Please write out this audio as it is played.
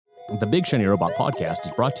The Big Shiny Robot Podcast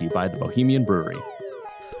is brought to you by the Bohemian Brewery.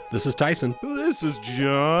 This is Tyson. This is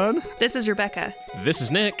John. This is Rebecca. This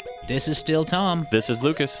is Nick. This is still Tom. This is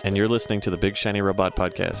Lucas, and you're listening to the Big Shiny Robot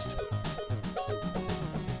Podcast.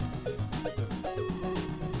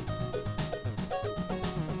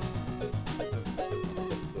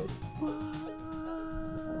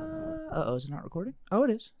 Uh-oh, is it not recording? Oh, it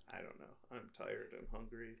is. I don't know. I'm tired and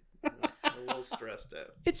hungry. I'm a little stressed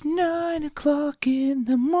out. It's 9 o'clock in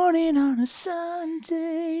the morning on a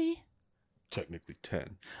Sunday. Technically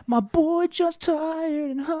 10. My boy just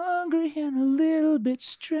tired and hungry and a little bit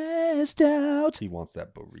stressed out. He wants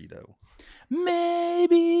that burrito.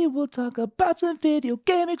 Maybe we'll talk about some video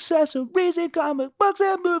game accessories and comic books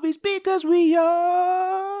and movies because we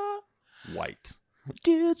are White.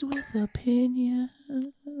 dudes with opinions.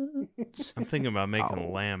 I'm thinking about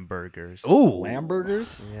making lamb burgers. Ooh. Lamb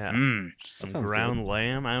burgers? Yeah. Some sounds ground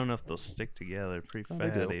lamb. I don't know if they'll stick together. Pretty Oh, they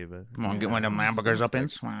do. fatty, but Come on, get one of them hamburgers up in.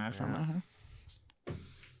 Uh-huh.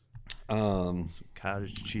 Um, some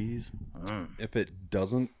cottage cheese. if it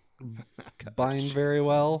doesn't bind very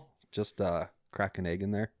well, just crack an egg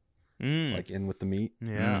in there, like in with the meat,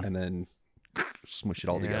 Yeah. and then smush it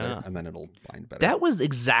all together, Yeah. and then it'll bind better. That was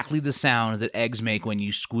exactly the sound that eggs make when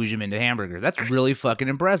you squeeze them into hamburgers. That's really fucking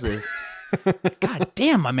impressive. God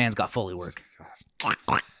damn, my man's got Foley work.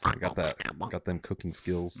 I got them cooking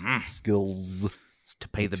skills. Skills To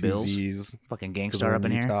pay the Two bills. Z's, Fucking 'cause gangstar we're up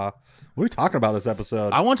in here. Utah. What are we talking about this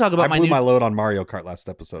episode? I want to talk about I my blew new... my load on Mario Kart last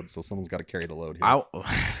episode, so someone's got to carry the load here.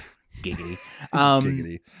 Giggity.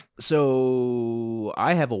 Giggity. So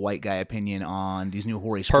I have a white guy opinion on these new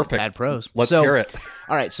Hori Perfect. Pad Pros. Let's So- hear it.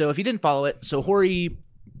 All right, so if you didn't follow it, so Hori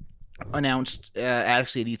announced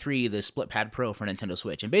actually at E3 the Split Pad Pro for Nintendo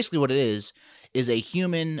Switch, and basically what it is a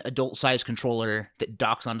human adult-sized controller that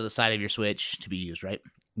docks onto the side of your Switch to be used. Right?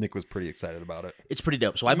 Nick was pretty excited about it. It's pretty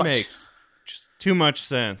dope. So I It bought makes just too much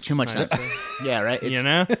sense. too much I'd sense. say. Yeah, right. It's, You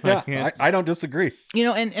know? Like, Yeah, it's- I don't disagree. you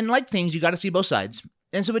know, and like things, you got to see both sides,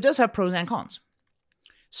 and so it does have pros and cons.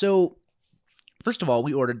 So first of all,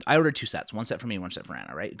 I ordered two sets, one set for me, one set for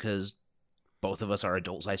Anna, right? Because both of us are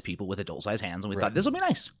adult-sized people with adult-sized hands, and we Right. thought this will be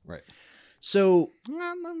nice. Right. So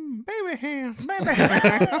On them baby hands. so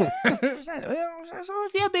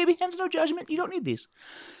if you have baby hands, no judgment. You don't need these.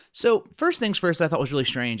 So first things first, I thought was really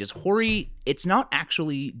strange is Hori. It's not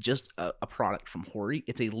actually just a product from Hori.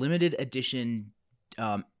 It's a limited edition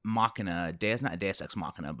Machina. Not Deus Ex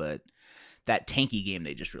Machina, but that tanky game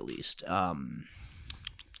they just released.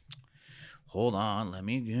 Hold on, let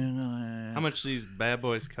me get How much these bad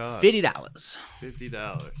boys cost? $50.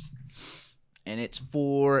 $50. And it's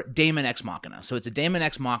for Daemon X Machina. So it's a Daemon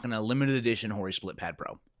X Machina limited edition Hori Split Pad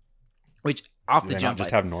Pro. Which off Do the they jump, not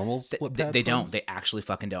just I- have normal They, split they- pad they don't. pros? They actually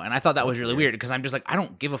fucking don't. And I thought that was really weird because I'm just like, I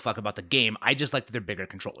don't give a fuck about the game. I just like that they're bigger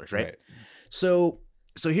controllers, right? So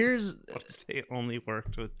here's What if they only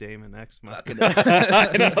worked with Damon X? I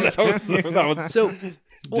know, that was so. didn't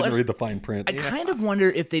Well, read the fine print. I kind of wonder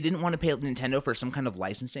if they didn't want to pay Nintendo for some kind of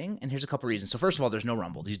licensing. And here's a couple reasons. So first of all, there's no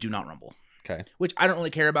Rumble. These do not Rumble, Okay. which I don't really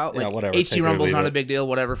care about. Yeah, Like whatever. Take HT it or Rumble's leave not it. a big deal.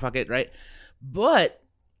 Whatever, fuck it, right? But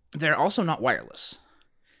they're also not wireless.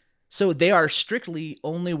 So they are strictly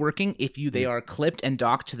only working if they are clipped and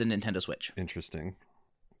docked to the Nintendo Switch. Interesting.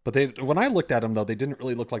 But when I looked at them, though, they didn't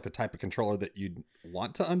really look like the type of controller that you'd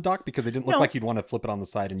want to undock because they didn't look No. like you'd want to flip it on the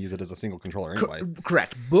side and use it as a single controller anyway.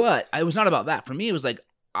 Correct. But it was not about that. For me, it was like,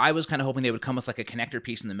 I was kind of hoping they would come with like a connector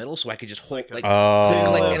piece in the middle so I could just hold like like, Oh.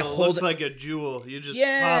 click It and hold looks it. like a jewel. You just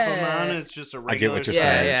Yeah. pop them on. It's just a I get regular what you're Yeah,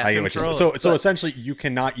 saying. yeah. I get what you're saying. controller. So essentially, you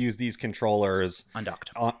cannot use these controllers. undocked.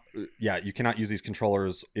 You cannot use these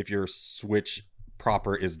controllers if your Switch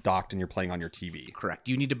proper is docked and you're playing on your TV. Correct.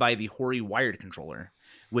 You need to buy the Hori wired controller,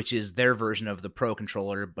 which is their version of the Pro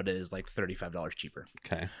controller, but it is like $35 cheaper.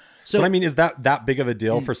 Okay. So But I mean, is that big of a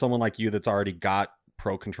deal for someone like you that's already got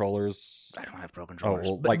Pro controllers? I don't have Pro Oh, controllers.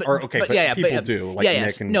 well, but people do. Like yeah,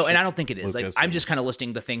 Nick and no, and I don't think it is. Lucas Like, I'm and- just kind of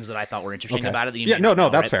listing the things that I thought were interesting Okay. about it. That you Yeah, may no, not know,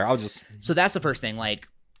 that's right? fair. I'll just. So that's the first thing. Like,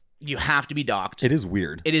 you have to be docked. It is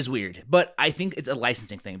weird. It is weird, but I think it's a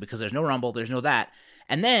licensing thing because there's no Rumble, there's no that.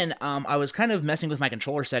 And then I was kind of messing with my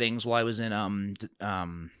controller settings while I was in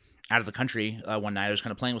out of the country one night. I was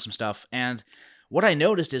kind of playing with some stuff, and what I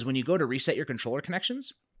noticed is when you go to reset your controller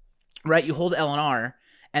connections, right? You hold L and R,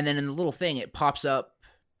 and then in the little thing it pops up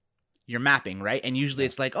your mapping, right? And usually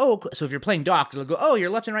it's like, oh, so if you're playing docked, it'll go, oh, your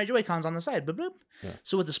left and right Joy-Cons on the side, boop, boop. Yeah.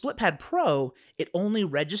 So with the Split Pad Pro, it only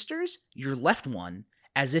registers your left one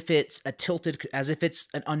as if it's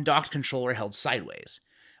an undocked controller held sideways.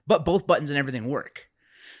 But both buttons and everything work.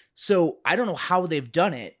 So I don't know how they've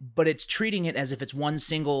done it, but it's treating it as if it's one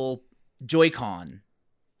single Joy-Con.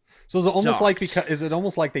 So is it almost like docked. is it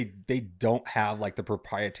almost like they don't have like the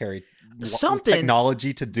proprietary Something.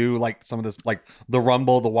 technology to do like some of this, like the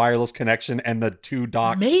rumble, the wireless connection, and the 2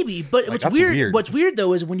 docks? Maybe, but Like, what's that's weird, weird. what's weird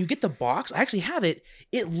though is when you get the box, I actually have it.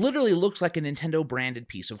 It literally looks like a Nintendo branded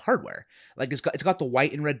piece of hardware. Like it's got the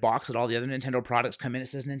white and red box that all the other Nintendo products come in. It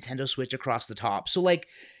says Nintendo Switch across the top. So like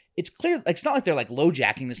it's clear, like it's not like they're like low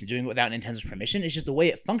jacking this and doing it without Nintendo's permission. It's just the way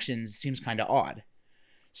it functions seems kind of odd.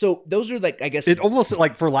 So those are like, I guess It almost,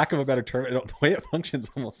 like, for lack of a better term, the way it functions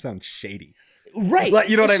almost sounds shady. right. Like,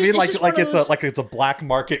 you know what I It's mean? just one of those- It's a black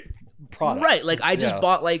market product. Right, like I just Yeah.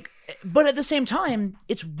 bought like, but at the same time,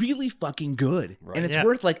 it's really fucking good, Right. and it's Yeah.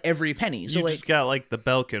 worth like every penny. So You like, just got like the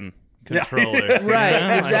Belkin Yeah. controllers. you know? right,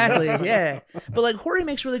 Like- exactly, yeah. But like Hori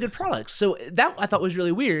makes really good products, so that I thought was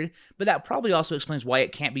really weird. But that probably also explains why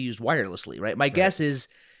it can't be used wirelessly, right? My guess is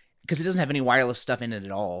because it doesn't have any wireless stuff in it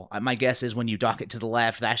at all. My guess is when you dock it to the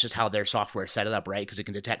left, that's just how their software set it up, right? Because it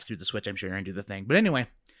can detect through the Switch, I'm sure, and do the thing. But anyway,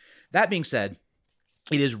 that being said,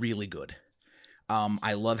 it is really good.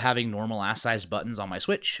 I love having normal ass size buttons on my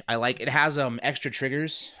Switch. I like it has extra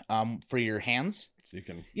triggers for your hands. So you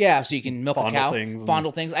can Yeah, so you can milk a Fondle cow, things and-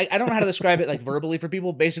 fondle things. I don't know how to describe it like verbally for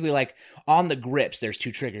people. Basically, like on the grips, there's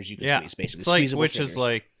 2 triggers you can Yeah, squeeze. Basically, it's like squeezable which triggers. is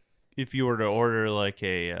like if you were to order like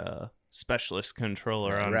a specialist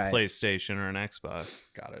controller on Right. PlayStation or an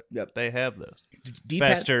Xbox. got it. Yep. They have those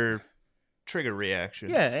D-pad. faster trigger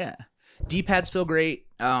reactions. Yeah. D-pads feel great.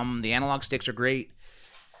 The analog sticks are great.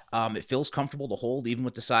 It feels comfortable to hold even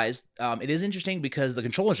with the size. It is interesting because the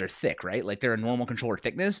controllers are thick, right? Like they're a normal controller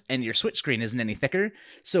thickness, and your Switch screen isn't any thicker.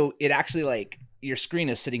 So it actually like your screen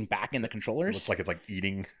is sitting back in the It controllers. looks like it's like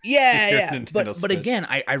eating. Yeah, your yeah. Nintendo But Switch. again,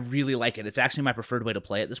 I really like it. It's actually my preferred way to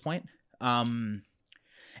play at this point.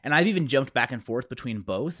 And I've even jumped back and forth between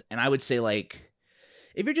both. And I would say like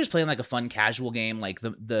if you're just playing like a fun casual game, like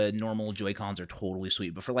the normal Joy-Cons are totally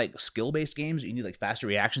sweet. But for like skill-based games, you need like faster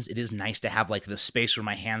reactions. It is nice to have like the space where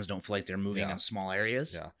my hands don't feel like they're moving Yeah. in small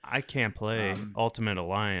areas. Yeah. I can't play Ultimate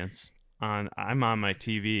Alliance I'm on my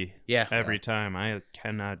TV Yeah. every time. I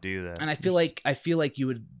cannot do that. And I feel like you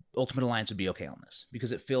would Ultimate Alliance would be okay on this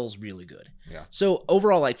because it feels really good. Yeah. So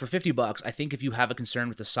overall, like for $50, I think if you have a concern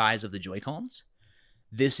with the size of the Joy-Cons,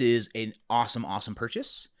 this is an awesome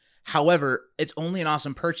purchase. However, it's only an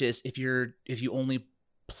awesome purchase if you only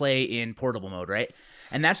play in portable mode, right?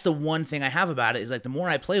 And that's the one thing I have about it is like the more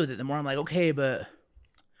I play with it, the more I'm like, okay, but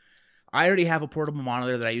I already have a portable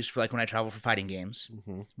monitor that I use for like when I travel for fighting games,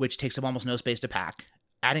 Mm-hmm. which takes up almost no space to pack.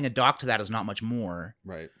 Adding a dock to that is not much more.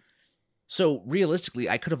 Right. So realistically,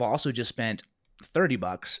 I could have also just spent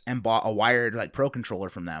 $30 and bought a wired like pro controller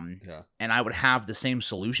from them, Yeah. and I would have the same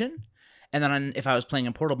solution. And then if I was playing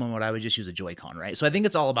in portable mode, I would just use a Joy-Con, right? So I think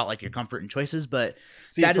it's all about like your comfort and choices, but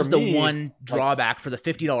See, that for is the me, one drawback for the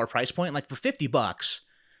 $50 price point. Like for $50,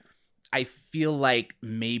 I feel like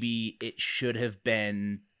maybe it should have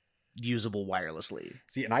been usable wirelessly.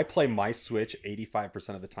 See, and I play my Switch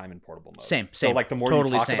 85% of the time in portable mode. Same. So like the more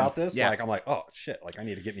Totally you talk same. about this, Yeah. like I'm like, oh shit, like I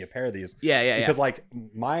need to get me a pair of these. Yeah. Because like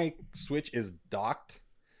my Switch is docked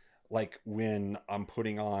like when I'm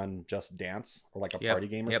putting on Just Dance or like a Yep, party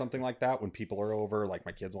game or yep. something like that, when people are over, like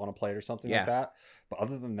my kids want to play it or something Yeah. like that. But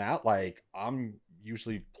other than that, like I'm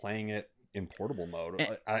usually playing it in portable mode.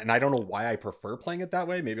 And I don't know why I prefer playing it that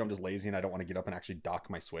way. Maybe I'm just lazy and I don't want to get up and actually dock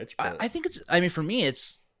my Switch. But I think for me,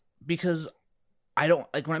 it's because I don't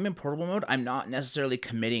like when I'm in portable mode, I'm not necessarily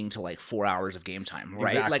committing to like 4 hours of game time,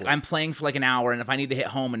 right? Exactly. Like I'm playing for like an hour, and if I need to hit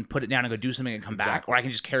home and put it down and go do something and come back, Exactly. or I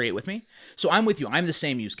can just carry it with me. So I'm with you. I'm the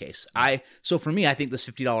same use case. So for me, I think this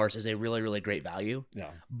 $50 is a really, really great value.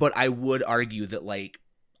 yeah. But I would argue that like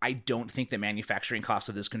I don't think the manufacturing cost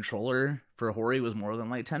of this controller for Hori was more than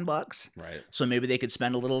like $10. Right. So maybe they could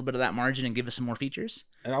spend a little bit of that margin and give us some more features.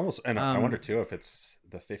 And I wonder too if it's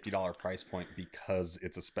the $50 price point because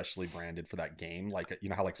it's especially branded for that game. Like, you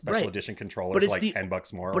know how like special Right. edition But controllers it's like the-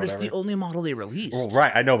 $10 more. But or it's whatever. the only model they released. Well,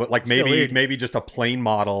 right, I know, but like So weird. maybe just a plain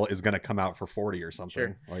model is going to come out for 40 or something.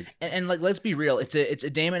 Sure. Like, And like, let's be real. It's a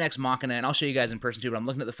Daemon X Machina, and I'll show you guys in person too. But I'm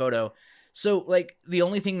looking at the photo. So like, the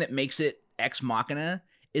only thing that makes it X Machina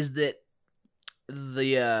is that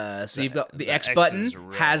you've got the X X button is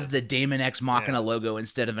red. has the Daemon X Machina Yeah. logo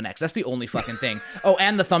instead of an X. That's the only fucking thing. Oh,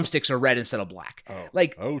 and the thumbsticks are red instead of black. oh,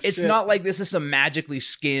 Like, oh, it's shit. not like this is some magically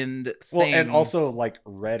skinned well, thing. and also like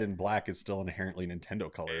red and black is still inherently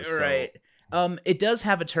Nintendo colors. so- Right. It does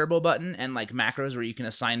have a turbo button and like macros where you can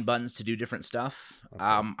assign buttons to do different stuff. That's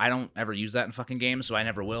cool. I don't ever use that in fucking games, so I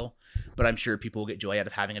never will. But I'm sure people will get joy out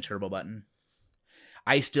of having a turbo button.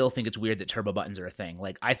 I still think it's weird that turbo buttons are a thing.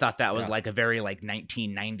 Like I thought that was Yeah. like a very like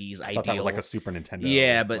 1990s I ideal. thought that was like a Super Nintendo.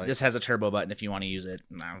 Yeah, but like, this has a turbo button if you want to use it.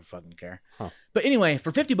 I don't fucking care. Huh. But anyway,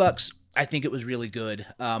 for $50, I think it was really good.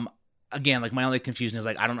 Again, like my only confusion is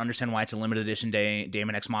like I don't understand why it's a limited edition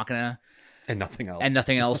Daemon X Machina and nothing else. and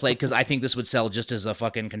nothing else. Like because I think this would sell just as a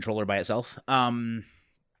fucking controller by itself.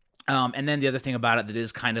 And then the other thing about it that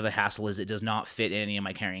is kind of a hassle is it does not fit in any of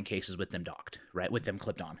my carrying cases with them docked, right? With them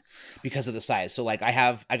clipped on because of the size. So like I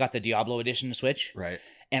got the Diablo edition Switch, Right.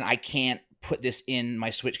 and I can't put this in my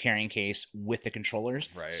Switch carrying case with the controllers.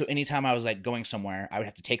 Right. So anytime I was like going somewhere, I would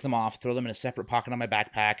have to take them off, throw them in a separate pocket on my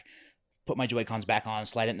backpack, put my Joy-Cons back on,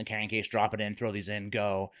 slide it in the carrying case, drop it in, throw these in,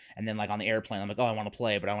 go. And then like on the airplane, I'm like, oh, I want to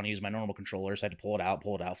play, but I want to use my normal controller. So I had to pull it out,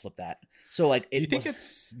 flip that. So like, Do you think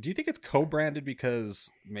it's co-branded because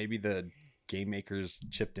maybe the game makers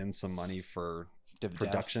chipped in some money for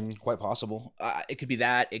production? Quite possible. It could be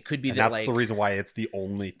that. It could be And that that's like the reason why it's the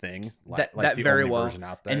only thing. that the very only well. version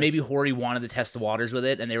out there. And maybe Hori wanted to test the waters with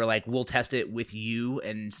it, and they were like, "We'll test it with you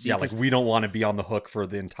and see." Yeah, like we don't want to be on the hook for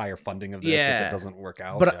the entire funding of this if Yeah. it doesn't work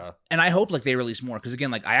out. But yeah. and I hope like they release more because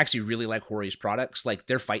again, like I actually really like Hori's products. Like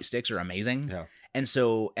their fight sticks are amazing. Yeah. And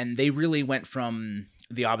so they really went from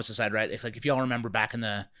the opposite side, right? If y'all remember back in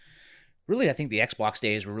the really, I think the Xbox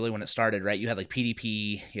days were really when it started, right? You had like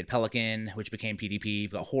PDP, you had Pelican, which became PDP,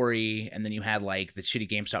 you've got Hori, and then you had like the shitty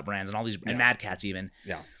GameStop brands and all these, and Mad Catz even.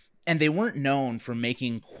 Yeah. And they weren't known for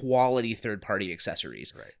making quality third-party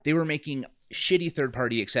accessories. Right. They were making shitty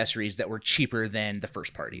third-party accessories that were cheaper than the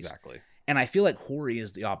first parties. Exactly. And I feel like Hori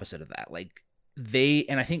is the opposite of that. Like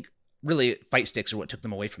and I think really fight sticks are what took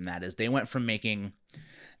them away from that is they went from making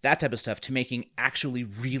that type of stuff to making actually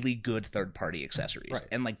really good third-party accessories. Right.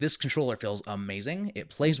 And like this controller feels amazing. It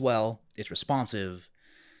plays well. It's responsive.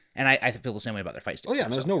 And I feel the same way about their fight sticks. Oh yeah,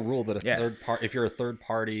 and there's no rule that if you're a third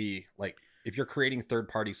party, like if you're creating third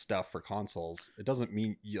party stuff for consoles, it doesn't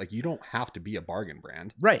mean you don't have to be a bargain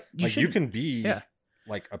brand. Right. You can be Yeah.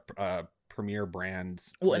 like a premier brand.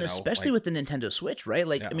 Well, and especially with the Nintendo Switch, right?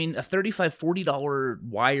 Like, Yeah. I mean, a $35, $40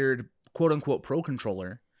 wired quote unquote pro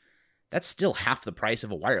controller, that's still half the price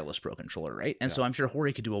of a wireless pro controller, right? And so I'm sure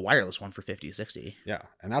Hori could do a wireless one for 50, 60. Yeah,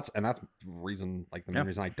 and that's the reason, like the main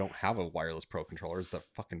reason I don't have a wireless pro controller is the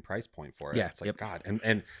fucking price point for it. Yeah, It's like God,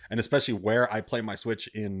 and especially where I play my Switch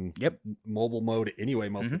in Yep. mobile mode anyway,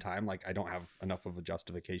 most of the time, like I don't have enough of a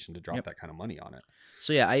justification to drop that kind of money on it.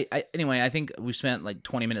 So yeah, I think we spent like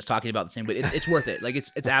 20 minutes talking about the same, but it's worth it. Like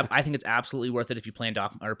I think it's absolutely worth it if you play in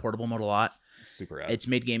dock or portable mode a lot. Super rad. It's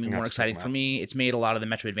made gaming I'm gonna more have to check exciting them for out. me. It's made a lot of the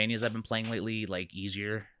Metroidvanias I've been playing lately like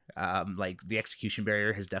easier. Like the execution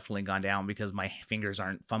barrier has definitely gone down because my fingers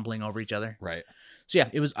aren't fumbling over each other. Right. So yeah,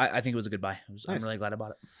 it was. I think it was a good buy. I'm Nice. really glad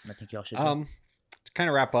about it. I think y'all should. To kind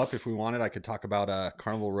of wrap up, if we wanted, I could talk about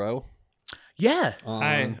Carnival Row. Yeah.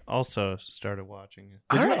 I also started watching it.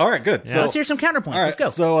 Did All you? right. All right, good. Yeah. So let's hear some counterpoints. all right, Let's go.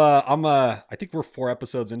 So I think we're 4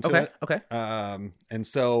 episodes into Okay. it. Okay. And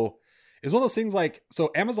so it's one of those things like,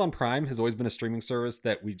 so Amazon Prime has always been a streaming service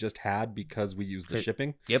that we just had because we use the Okay.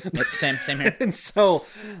 shipping. Yep. Same here. And so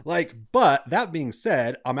like, but that being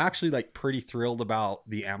said, I'm actually like pretty thrilled about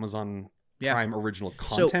the Amazon Yeah. Prime original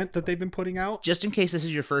content that they've been putting out. Just in case this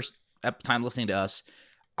is your first time listening to us,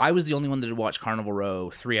 I was the only one that had watched Carnival Row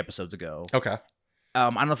 3 episodes ago. Okay. I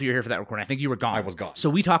don't know if you were here for that recording. I think you were gone. I was gone. So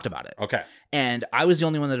we talked about it, Okay. and I was the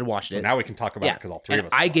only one that had watched So it. now we can talk about it because all three and of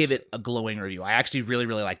us. I have gave watched it a glowing review. I actually really,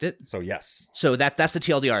 really liked it. So yes. So that's the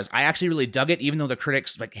TLDRs. I actually really dug it, even though the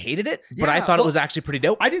critics like hated it. But I Yeah, thought it well, was actually pretty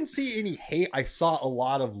dope. I didn't see any hate. I saw a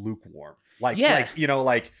lot of lukewarm. Like, Yeah. like you know,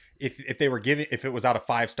 like if they were giving, if it was out of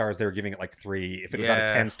 5 stars, they were giving it like 3. If it was out of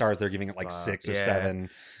Yeah. 10 stars, they're giving it like 6 or yeah. 7.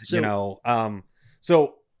 So- you know,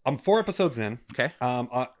 so I'm 4 episodes in. Okay.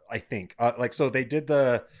 I think like so they did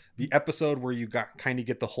the episode where you got kind of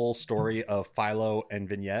get the whole story of Philo and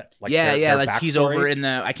Vignette. Like their like he's backstory. over in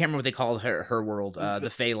the I can't remember what they called her world, the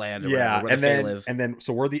Feyland. Or Yeah, whatever, where and the Fey then live. and then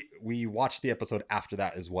so we watched the episode after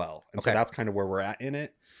that as well, and so Okay. that's kind of where we're at in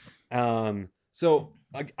it. So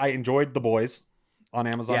I enjoyed The Boys on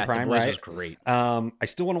Amazon yeah, Prime, the Boys right? was great. I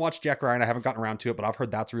still want to watch Jack Ryan. I haven't gotten around to it, but I've heard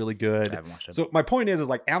that's really good. I haven't watched it. So my point is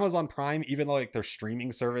like Amazon Prime, even though like their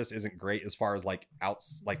streaming service isn't great as far as like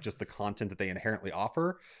just the content that they inherently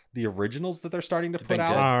offer, the originals that they're starting to put been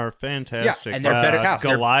out good. Are fantastic. and they're better- fantastic.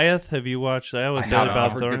 Goliath, have you watched that with I Billy haven't. Bob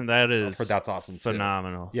I've heard Thornton? good- That I've is heard that's awesome too.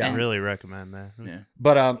 phenomenal. Yeah. I really recommend that. Yeah.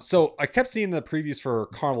 But so I kept seeing the previews for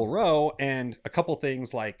Carnival Row, and a couple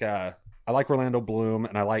things like I like Orlando Bloom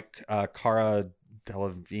and I like Cara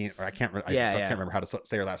Delevingne, or I can't remember how to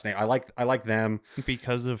say her last name. I like them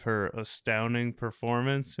because of her astounding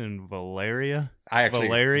performance in Valeria. I actually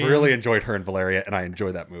Valerian? really enjoyed her in Valeria, and I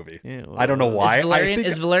enjoyed that movie. Yeah, well, I don't know why.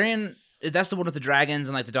 Is Valerian that's the one with the dragons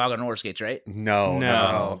and like the dog on roller skates, right?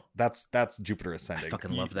 No. That's Jupiter Ascending. I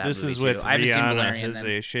fucking love that. This movie is with too. I haven't seen Rihanna Valerian. as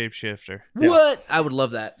Then. a shapeshifter. What? I would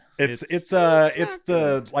love that. It's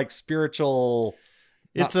the like spiritual.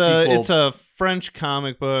 It's not sequel a French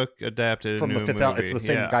comic book adapted from into the a Fifth Element. movie. It's the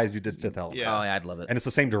same Yeah. guys who did Fifth Element. Yeah. Oh yeah, I'd love it. And it's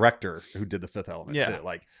the same director who did the Fifth Element Yeah. too.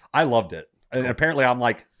 Like I loved it. And apparently I'm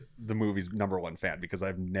like the movie's #1 fan because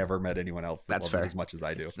I've never met anyone else that That's loves fair. it as much as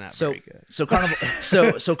I do. It's not So very good. so Carnival.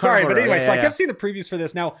 So Sorry, Carnival. but anyway, yeah, so I yeah, kept seeing the previews for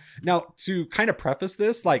this. Now to kind of preface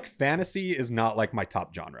this, like fantasy is not like my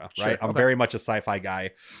top genre, right? Sure, I'm okay. very much a sci-fi guy,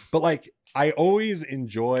 but like I always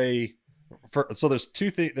enjoy. So there's two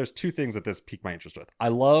things that this piqued my interest with. I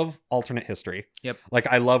love alternate history. Yep. Like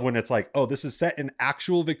I love when it's like, oh, this is set in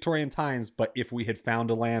actual Victorian times, but if we had found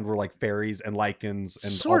a land where like fairies and lichens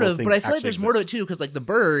and sort all those of, things but I feel like actually there's more to it exist. too because like the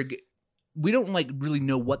Berg, we don't like really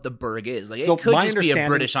know what the Berg is. Like So it could my just be a understanding-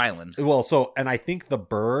 British island. Well, so and I think the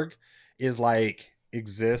Berg is like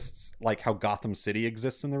exists like how Gotham City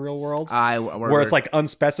exists in the real world. Where it's like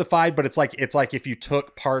unspecified, but it's like if you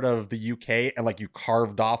took part of the UK and like you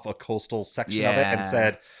carved off a coastal section of it and Yeah.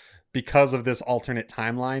 said, because of this alternate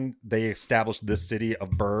timeline, they established this city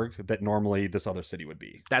of Berg that normally this other city would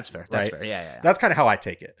be. That's fair. That's right? fair. Yeah. That's kind of how I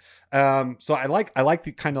take it. So I like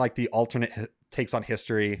the kind of like the alternate takes on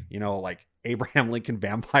history, you know, like Abraham Lincoln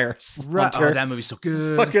vampires. Right. Hunter. Oh, that movie's so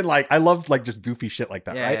good. Fucking like I love like just goofy shit like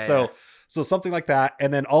that, Yeah, right? yeah, So something like that,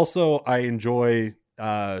 and then also I enjoy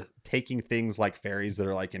taking things like fairies that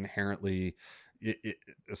are like inherently,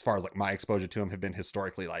 as far as like my exposure to them have been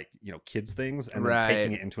historically like, you know, kids things, and then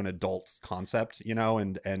taking it into an adult concept, you know,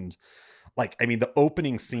 and like I mean the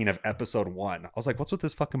opening scene of episode 1, I was like, what's with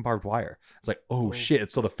this fucking barbed wire? It's like, oh shit,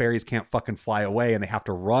 so the fairies can't fucking fly away and they have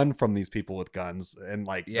to run from these people with guns, and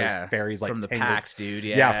like there's fairies like from the tangled- pact, dude.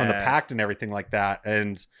 yeah, from the pact and everything like that.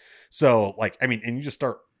 And so like I mean, and you just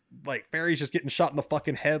start like fairies just getting shot in the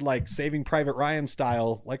fucking head like Saving Private Ryan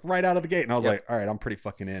style, like right out of the gate, and I was like, all right, I'm pretty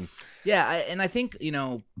fucking in. Yeah, and I think, you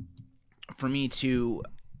know, for me too,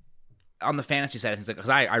 on the fantasy side of things, like because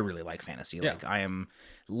I really like fantasy. Like I am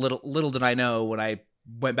little did I know when I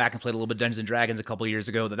went back and played a little bit of Dungeons and Dragons a couple years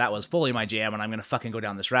ago that was fully my jam, and I'm gonna fucking go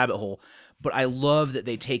down this rabbit hole. But I love that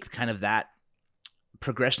they take kind of that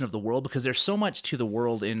progression of the world, because there's so much to the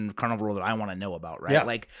world in Carnival Row that I want to know about, right? Yeah.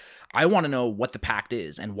 Like I want to know what the pact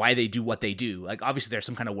is and why they do what they do. Like obviously there's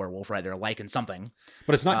some kind of werewolf, right? They're liking something.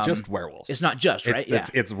 But it's not just werewolves. It's not just, right?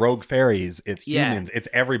 It's rogue fairies, it's Yeah. humans, it's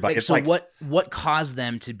everybody. Like, It's so like what caused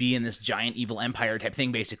them to be in this giant evil empire type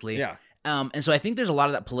thing, basically? yeah. And so I think there's a lot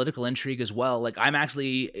of that political intrigue as well. Like I'm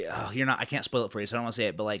actually, I can't spoil it for you, so I don't want to say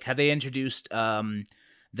it, but like, have they introduced the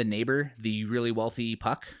neighbor, the really wealthy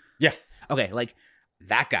Puck? Yeah. Okay, like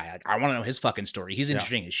that guy, like, I want to know his fucking story. He's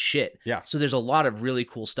interesting as shit. Yeah. So there's a lot of really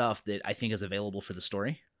cool stuff that I think is available for the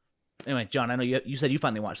story. Anyway, John, I know you said you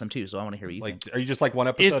finally watched them too, so I want to hear what you think. Like, are you just like one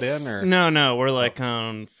episode It's in, or no, we're like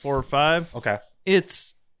on 4 or 5. okay?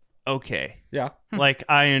 It's okay. Yeah. Like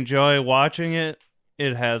I enjoy watching it.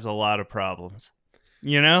 It has a lot of problems.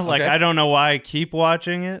 You know, like Okay. I don't know why I keep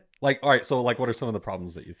watching it. Like, all right. So, like, what are some of the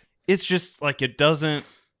problems that you? It's just like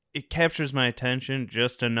it captures my attention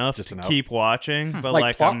just enough Just to enough. keep watching, but Like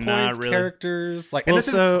like plot I'm points, not really. characters, like. Well, And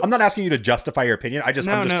this so- is. I'm not asking you to justify your opinion. I'm just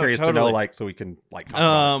curious to know, totally. like, so we can like. Talk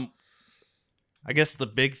about it. I guess the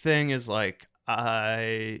big thing is like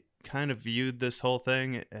I kind of viewed this whole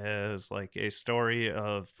thing as like a story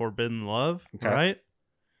of forbidden love, Okay. right?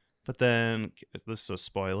 But then this is a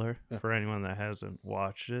spoiler Yeah. for anyone that hasn't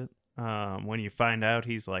watched it. When you find out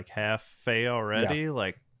he's like half Fae already,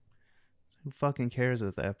 like who fucking cares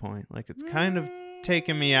at that point? Like it's kind of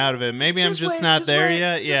taking me out of it. Maybe I'm just not there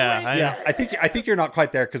yet. Yeah, Yeah, I think you're not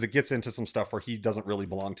quite there because it gets into some stuff where he doesn't really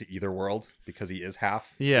belong to either world because he is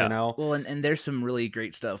half. Yeah. You know. Well, and there's some really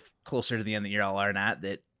great stuff closer to the end that y'all are at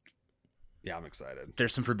that Yeah, I'm excited.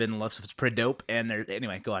 there's some forbidden love stuff. It's pretty dope. And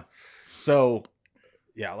anyway, go on. So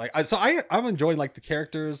yeah, like I'm enjoying like the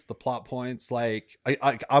characters, the plot points. Like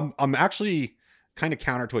I'm actually kind of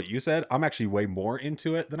counter to what you said. I'm actually way more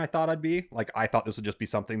into it than I thought I'd be. Like I thought this would just be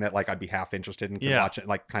something that like I'd be half interested in, Yeah. watch it,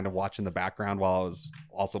 like kind of watch in the background while I was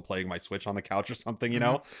also playing my Switch on the couch or something, you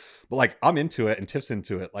know. But like I'm into it and Tiff's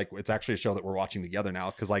into it. Like it's actually a show that we're watching together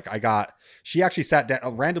now because like she actually sat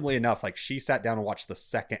down randomly enough. Like she sat down and watched the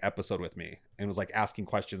second episode with me and was like asking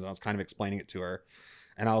questions, and I was kind of explaining it to her.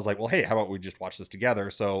 And I was like, well, hey, how about we just watch this together?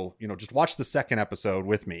 So, you know, just watch the second episode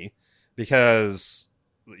with me because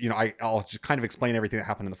I'll just kind of explain everything that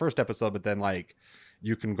happened in the first episode, but then like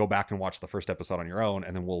you can go back and watch the first episode on your own,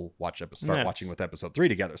 and then we'll start watching with episode 3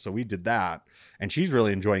 together. So we did that, and she's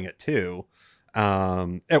really enjoying it too.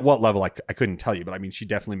 At what level I couldn't tell you, but I mean, she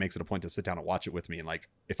definitely makes it a point to sit down and watch it with me. And like,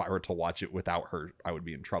 if I were to watch it without her, I would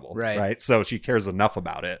be in trouble. Right. So she cares enough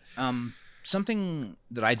about it. Something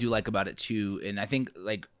that I do like about it too, and I think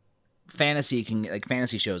like fantasy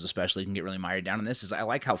shows especially can get really mired down in this, is I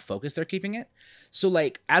like how focused they're keeping it. So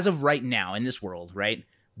like, as of right now in this world, right,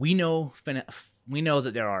 we know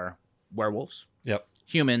that there are werewolves, yep,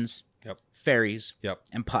 humans, yep, fairies, yep,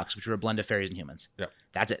 and pucks, which are a blend of fairies and humans. Yep.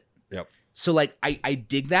 That's it. Yep. So like, I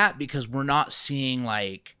dig that because we're not seeing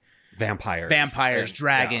like vampires, and,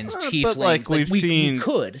 dragons, tieflings. But like we've seen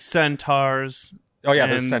we centaurs. Oh yeah,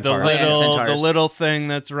 there's and centaurs. Centaurs. The little thing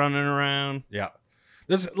that's running around. Yeah.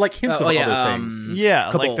 There's like hints of other things.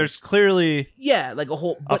 Yeah, Kobolds. like there's clearly like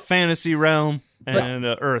a fantasy realm and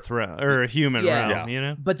a earth realm or a human realm, you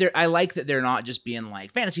know? But I like that they're not just being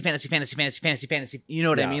like fantasy. You know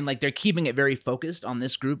what I mean? Like they're keeping it very focused on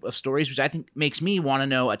this group of stories, which I think makes me want to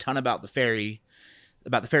know a ton about the fairy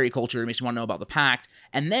culture. It makes me want to know about the pact.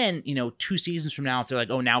 And then, 2 seasons from now, if they're like,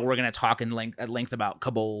 oh, now we're going to talk at length about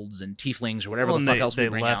kobolds and tieflings or whatever the fuck else we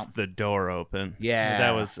bring out. They left the door open. Yeah.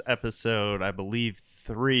 That was episode, I believe,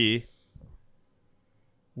 3.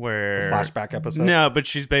 Where The flashback episode? No, but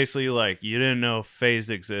she's basically like, you didn't know phase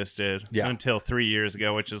existed Yeah. until 3 years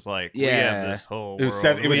ago, which is like, we Yeah. have this whole It was world.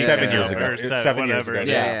 7 it was We 7 know, years ago. or It was 7 years whatever ago. it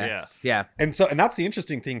Yeah. is, Yeah. And that's the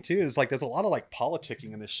interesting thing too, is like there's a lot of like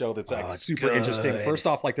politicking in this show that's like super interesting. First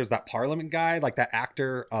off, like there's that Parliament guy, like that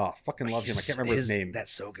actor. Oh, fucking love him. I can't remember his name.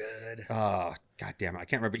 That's so good. God damn it, I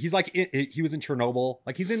can't remember. He's like he was in Chernobyl.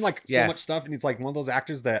 Like he's in like so much stuff, and he's like one of those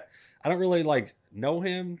actors that I don't really like know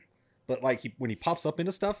him, but like when he pops up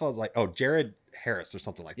into stuff, I was like, oh, Jared Harris or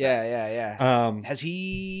something like that. Yeah. Has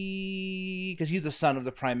he? Because he's the son of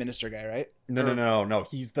the prime minister guy, right? No.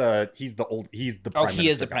 He's the prime minister. He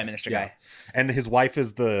is the prime minister guy. And his wife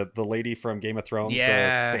is the lady from Game of Thrones, the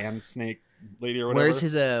sand snake lady or whatever. Where's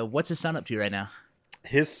his what's his son up to right now?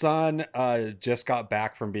 His son just got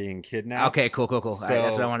back from being kidnapped. Okay, cool. So, All right,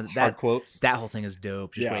 that's what I wanted. Hard quotes. That whole thing is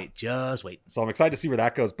dope. Just wait. So I'm excited to see where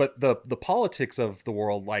that goes. But the politics of the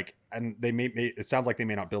world, like, and they may it sounds like they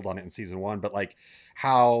may not build on it in season 1, but like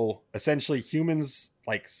how essentially humans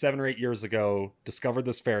like 7 or 8 years ago discovered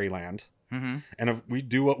this fairyland. Mm-hmm. And if we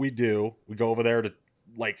do what we do, we go over there to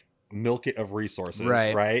like milk it of resources,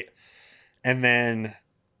 right? And then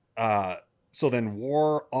so then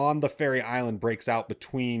war on the fairy island breaks out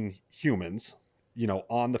between humans,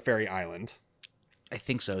 on the fairy island. I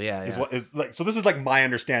think so. Yeah. Is what is like. So this is like my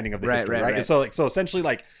understanding of the history, right? Right. So essentially,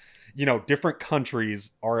 like, different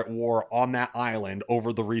countries are at war on that island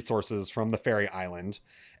over the resources from the fairy island,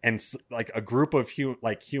 and like a group of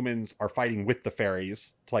humans are fighting with the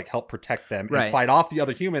fairies to like help protect them and fight off the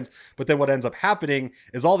other humans. But then what ends up happening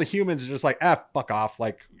is all the humans are just like, fuck off,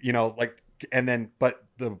 like and then but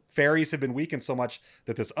the fairies have been weakened so much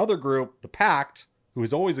that this other group, the Pact, who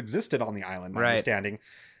has always existed on the island, my understanding,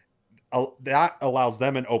 that allows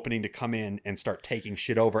them an opening to come in and start taking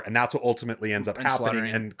shit over, and that's what ultimately ends up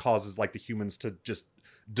happening and causes like the humans to just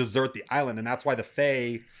desert the island. And that's why the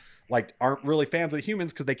Fae like aren't really fans of the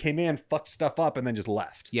humans, because they came in, fucked stuff up, and then just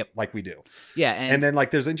left. Like we do. And then like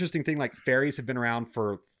there's an interesting thing, like fairies have been around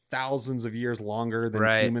for thousands of years longer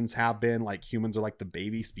than humans have been. Like humans are like the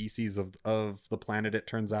baby species of the planet, it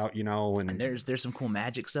turns out, and there's some cool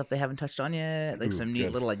magic stuff they haven't touched on yet, like some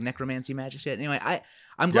neat little like necromancy magic shit. Anyway,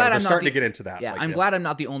 I'm glad I'm starting to get into that. I'm glad I'm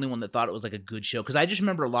not the only one that thought it was like a good show, because I just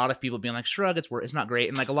remember a lot of people being like, shrug, it's not great,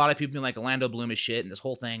 and like a lot of people being like, Orlando Bloom is shit, and this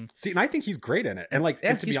whole thing. See, and I think he's great in it, and like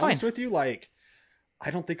and to be honest with you, like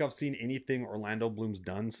I don't think I've seen anything Orlando Bloom's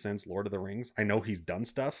done since Lord of the Rings. I know he's done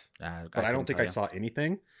stuff, but I don't think I saw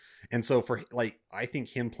anything. And so for like, I think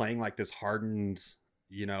him playing like this hardened,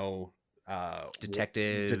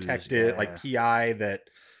 detective, like PI that,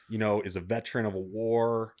 is a veteran of a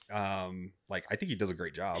war. Like I think he does a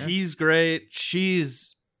great job. He's great.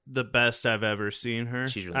 She's the best I've ever seen her.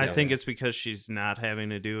 She's really I think it's because she's not having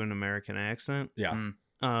to do an American accent. Yeah.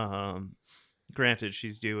 Granted,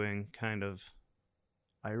 she's doing kind of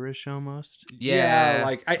Irish almost.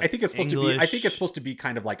 Like I think it's supposed English. to be. I think it's supposed to be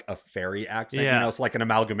kind of like a fairy accent. It's like an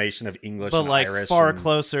amalgamation of English, but and like Irish, far and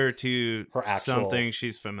closer to her actual, something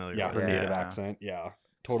she's familiar with. her native accent. Yeah,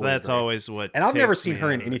 totally. So that's agree. always what. And I've never takes seen me her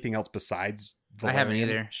out in of it. anything else besides Valerian. I haven't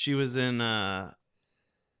either. She was in.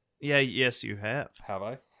 Yes, you have. Have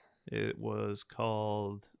I? It was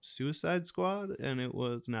called Suicide Squad, and it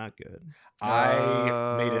was not good.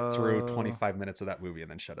 I made it through 25 minutes of that movie and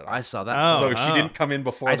then shut it off. I saw that. Oh, so she didn't come in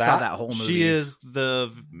before I that? saw that whole movie. She is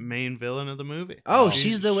the main villain of the movie. Oh,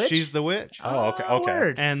 she's the witch? She's the witch. Oh, okay.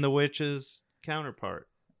 Word. And the witch's counterpart,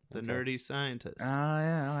 the Okay. nerdy scientist. Oh,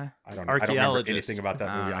 yeah. Okay. I don't remember Archaeologist. anything about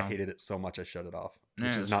that movie. I Oh. hated it so much I shut it off, Yeah,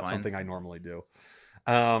 which is it's not fine. something I normally do.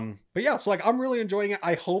 But yeah, so like I'm really enjoying it.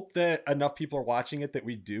 I hope that enough people are watching it that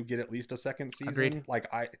we do get at least a second season. Agreed. Like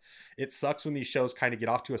it sucks when these shows kind of get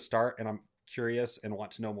off to a start and I'm curious and want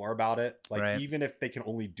to know more about it. Like Right. even if they can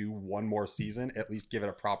only do one more season, at least give it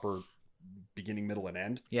a proper beginning, middle, and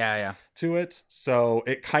end Yeah. to it. So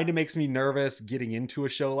it kind of makes me nervous getting into a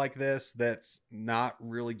show like this that's not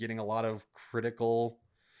really getting a lot of critical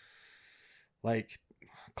like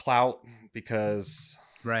clout, because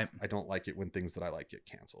Right. I don't like it when things that I like get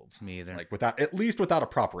canceled. Me either. Like at least without a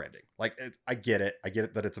proper ending. Like I get it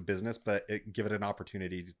that it's a business, but give it an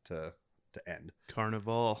opportunity to end.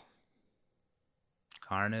 Carnival.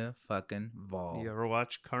 Carnival. You ever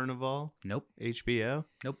watch Carnival? Nope. HBO?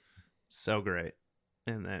 Nope. So great.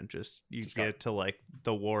 And then you Just get to like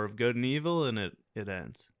the war of good and evil, and it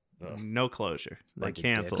ends. Ugh. No closure. They Like it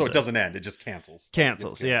cancel. So it doesn't end, it just cancels.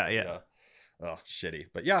 Cancels, It's yeah. Oh, shitty.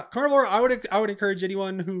 But yeah, Carnivore, I would encourage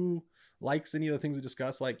anyone who likes any of the things we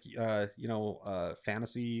discuss, like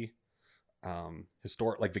fantasy,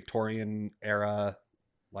 historic, like Victorian era.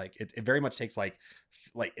 Like it very much takes like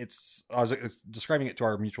it's. I was describing it to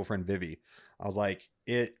our mutual friend Vivi. I was like,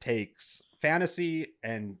 it takes fantasy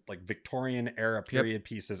and like Victorian era period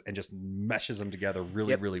pieces and just meshes them together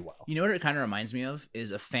really, really well. You know what it kind of reminds me of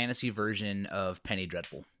is a fantasy version of Penny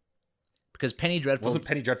Dreadful. Because Penny Dreadful Wasn't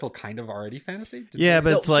Penny Dreadful kind of already fantasy? Yeah,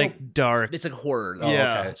 but No, it's so- like dark. it's like horror. Oh,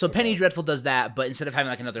 Yeah. okay. So Penny Okay. Dreadful does that, but instead of having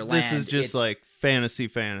like another land, This is just it's- like fantasy.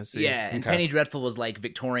 yeah. And Okay. Penny Dreadful was like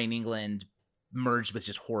Victorian England merged with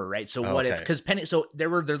just horror, right? So Oh, what if okay. because Penny? So there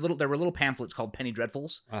were little pamphlets called Penny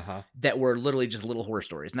Dreadfuls Uh-huh. that were literally just little horror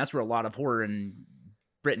stories, and that's where a lot of horror in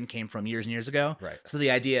Britain came from years and years ago. Right. So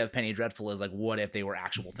the idea of Penny Dreadful is like, what if they were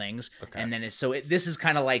actual things? Okay. And then this is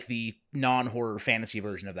kind of like the non-horror fantasy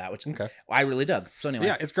version of that, which Okay. I really dug. So anyway,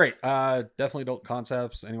 Yeah, it's great. Definitely adult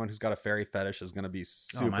concepts. Anyone who's got a fairy fetish is going to be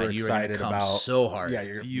super man, you are gonna excited come about. so hard. Yeah,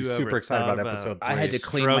 you're You super ever excited thought about episode 3. I had to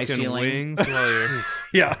clean my Stroking ceiling. wings while you're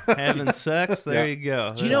Yeah, having sex. There Yeah. you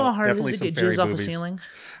go. Do you know how hard it definitely is to some get fairy jizz off a boobies. ceiling?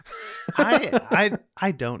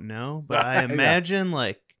 I don't know, but I Yeah. imagine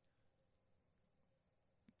like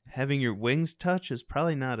having your wings touch is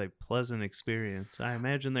probably not a pleasant experience. I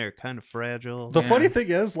imagine they're kind of fragile. The Yeah. funny thing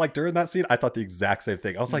is, like during that scene, I thought the exact same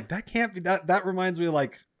thing. I was like, that can't be that. That reminds me of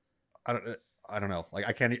like, I don't know. Like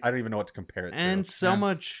I don't even know what to compare it and to. so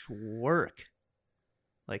much work.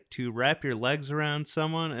 Like to wrap your legs around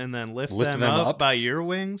someone and then lift them up by your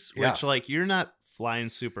wings, Yeah. which like you're not flying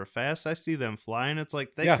super fast. I see them flying. It's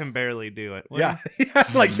like they Yeah. can barely do it. Yeah, yeah,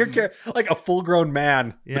 like you're like a full grown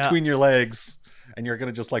man Yeah. between your legs, and you're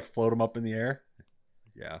gonna just like float him up in the air.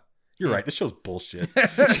 Yeah, you're Yeah. right. This show's bullshit. They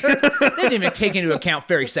didn't even take into account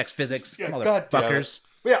fairy sex physics, Yeah, God damn it. motherfuckers.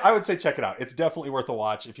 But yeah, I would say check it out. It's definitely worth a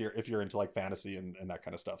watch if you're into like fantasy and that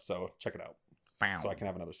kind of stuff. So check it out. Bow. So I can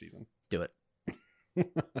have another season. Do it.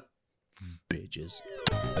 Bitches.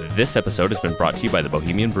 This episode has been brought to you by the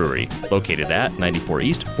Bohemian Brewery, located at 94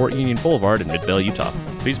 East Fort Union Boulevard in Midvale, Utah.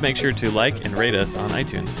 Please make sure to like and rate us on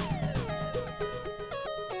iTunes.